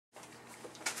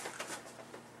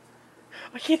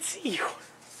Aber jetzt ich.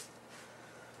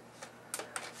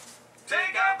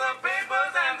 Take out the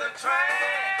papers and the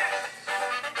trash,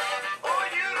 or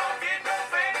you don't get no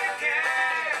penny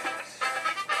cash.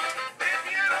 If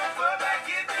you don't put back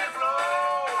in the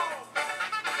floor,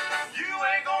 you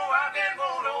ain't gon' rock and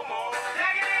roll no more.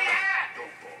 Take it in, yeah.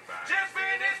 Just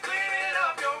finish cleaning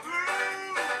up your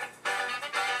groove.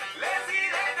 Let's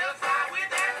see that just fly with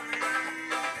that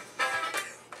groove.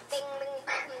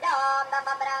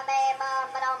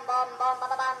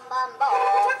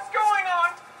 What's going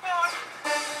on?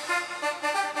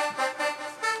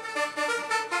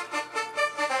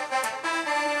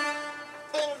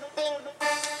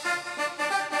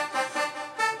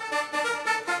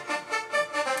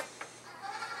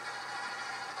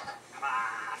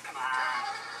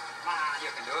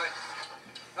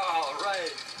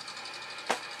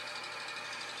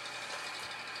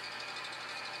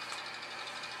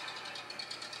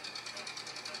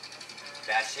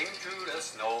 Dashing through the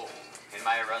snow in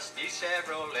my rusty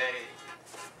Chevrolet.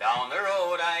 Down the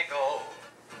road I go,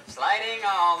 sliding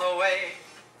all the way.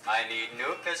 I need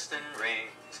new piston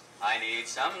rings, I need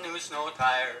some new snow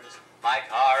tires. My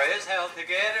car is held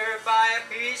together by a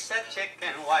piece of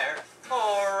chicken wire.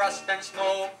 Oh, rust and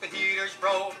smoke, the heater's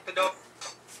broke, the door.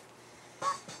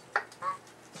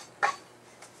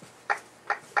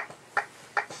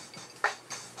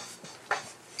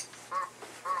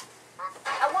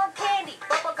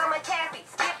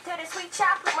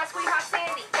 Shop with my sweetheart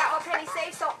Sandy. Got my penny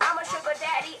safe, so I'm a sugar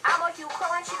daddy. I'm a Hugh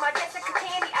Cohen, she's my Jessica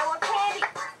Candy. I want candy.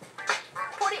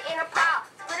 Put it in a pile.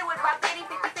 Split it with my bitty,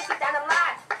 50-50 down the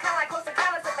line. Kinda like close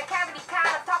encounters of the cavity kind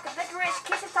of talking licorice,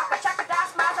 kisses, talking chocolate dot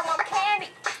smiles. I want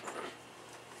candy.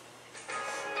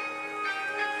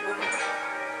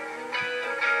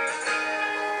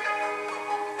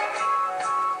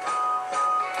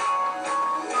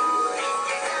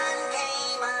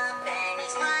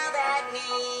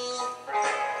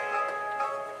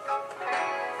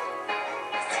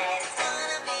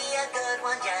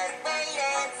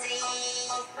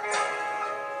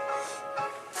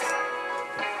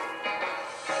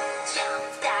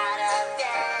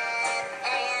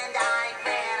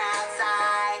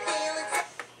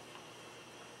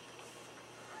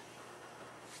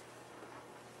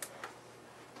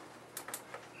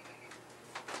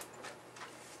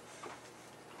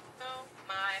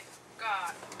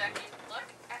 Becky, look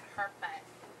at her butt.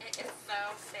 It is so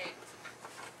big.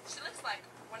 She looks like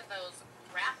one of those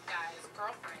rap guys'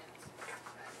 girlfriends.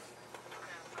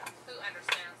 But, who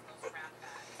understands those rap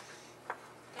guys?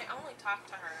 They only talk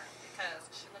to her because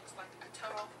she looks like a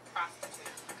total prostitute,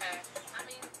 okay? I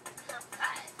mean, her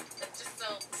butt is just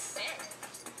so big.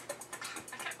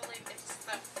 I can't believe it's just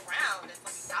so round.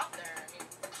 It's like out there. I mean,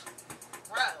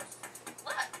 gross.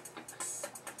 Look.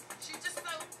 She's just so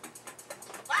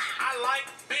flat. I like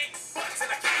big butts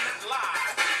and I can't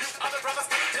lie. You other brothers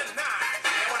can't deny.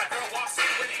 And when a girl walks in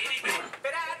with an itty bitty,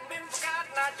 but I've been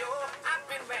forgotten, I do. I've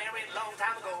been married a long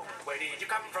time ago. Where did you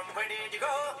come from? Where did you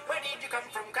go? Where did you come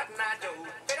from, Cotton Eye Joe?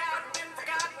 But I've been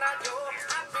forgotten, I do.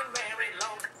 I've been married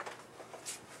long.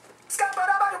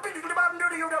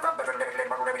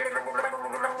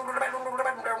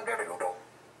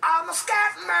 I'm a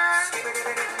scat man.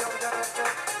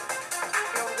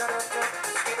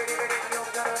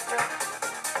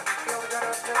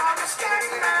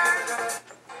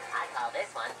 I call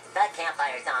this one the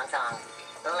Campfire Song.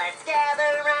 Let's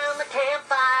gather around the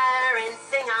campfire and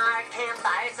sing our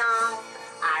campfire song.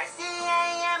 Our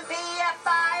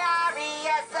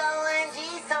CAMPFIRESONG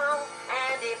song.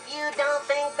 And if you don't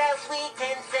think that we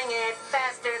can sing it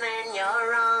faster, then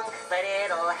you're wrong. But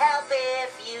it'll help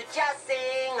if you just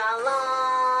sing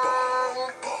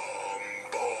along.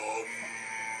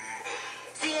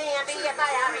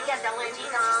 CAMPFIRESONG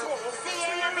song.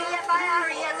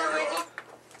 CAMPFIRESONG.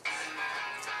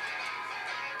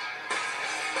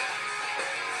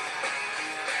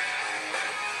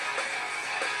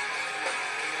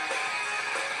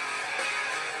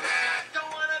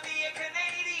 Don't wanna be a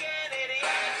Canadian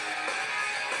idiot.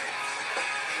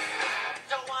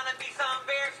 Don't wanna be some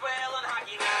bear swell on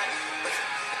hockey night.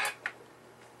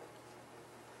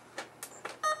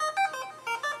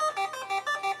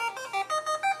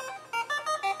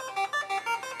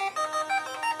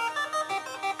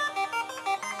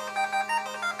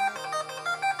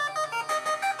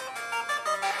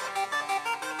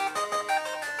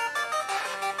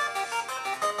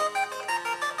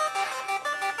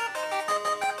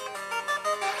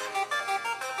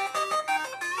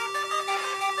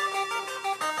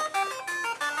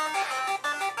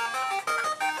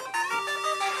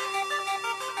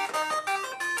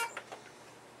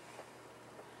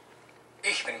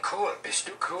 Ich bin cool. Bist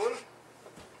du cool?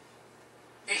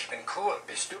 cool,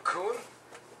 bist du cool?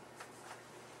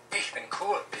 Ich bin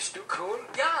cool, bist du cool?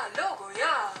 Ja, Logo,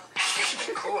 ja. Ich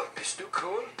bin cool, bist du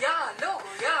cool? Ja, Logo,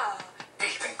 ja.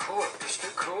 Ich bin cool, bist du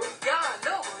cool? Ja,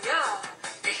 Logo, ja.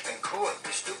 Ich bin cool,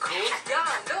 bist du cool? Ja,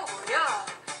 Logo, ja.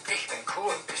 Ich bin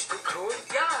cool, bist du cool?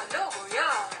 Ja, Logo,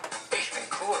 ja. Ich bin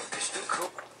cool, bist du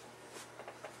cool?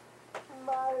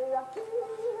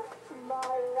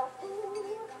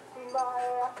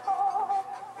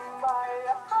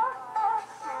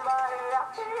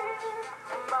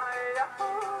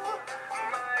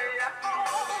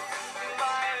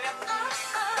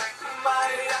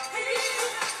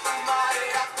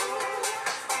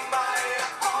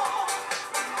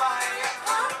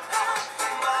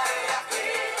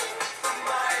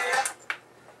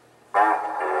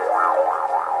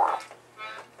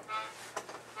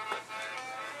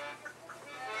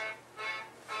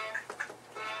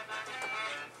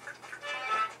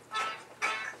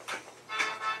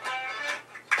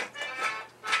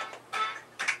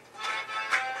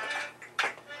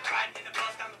 Riding in the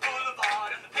bus down the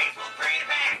boulevard and the pace was pretty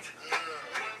packed.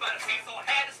 But a Cecil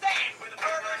had to stand with the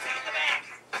perverts in the back.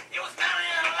 It was smelling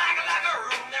like a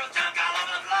room. There was junk all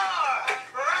over the floor.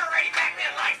 Already packed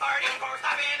in like sardines for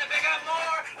stopping to pick up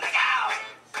more. Look out!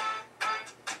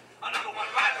 Another one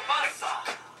rides the bus.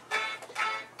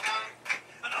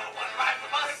 Another one rides the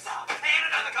bus. And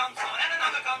another comes on and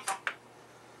another comes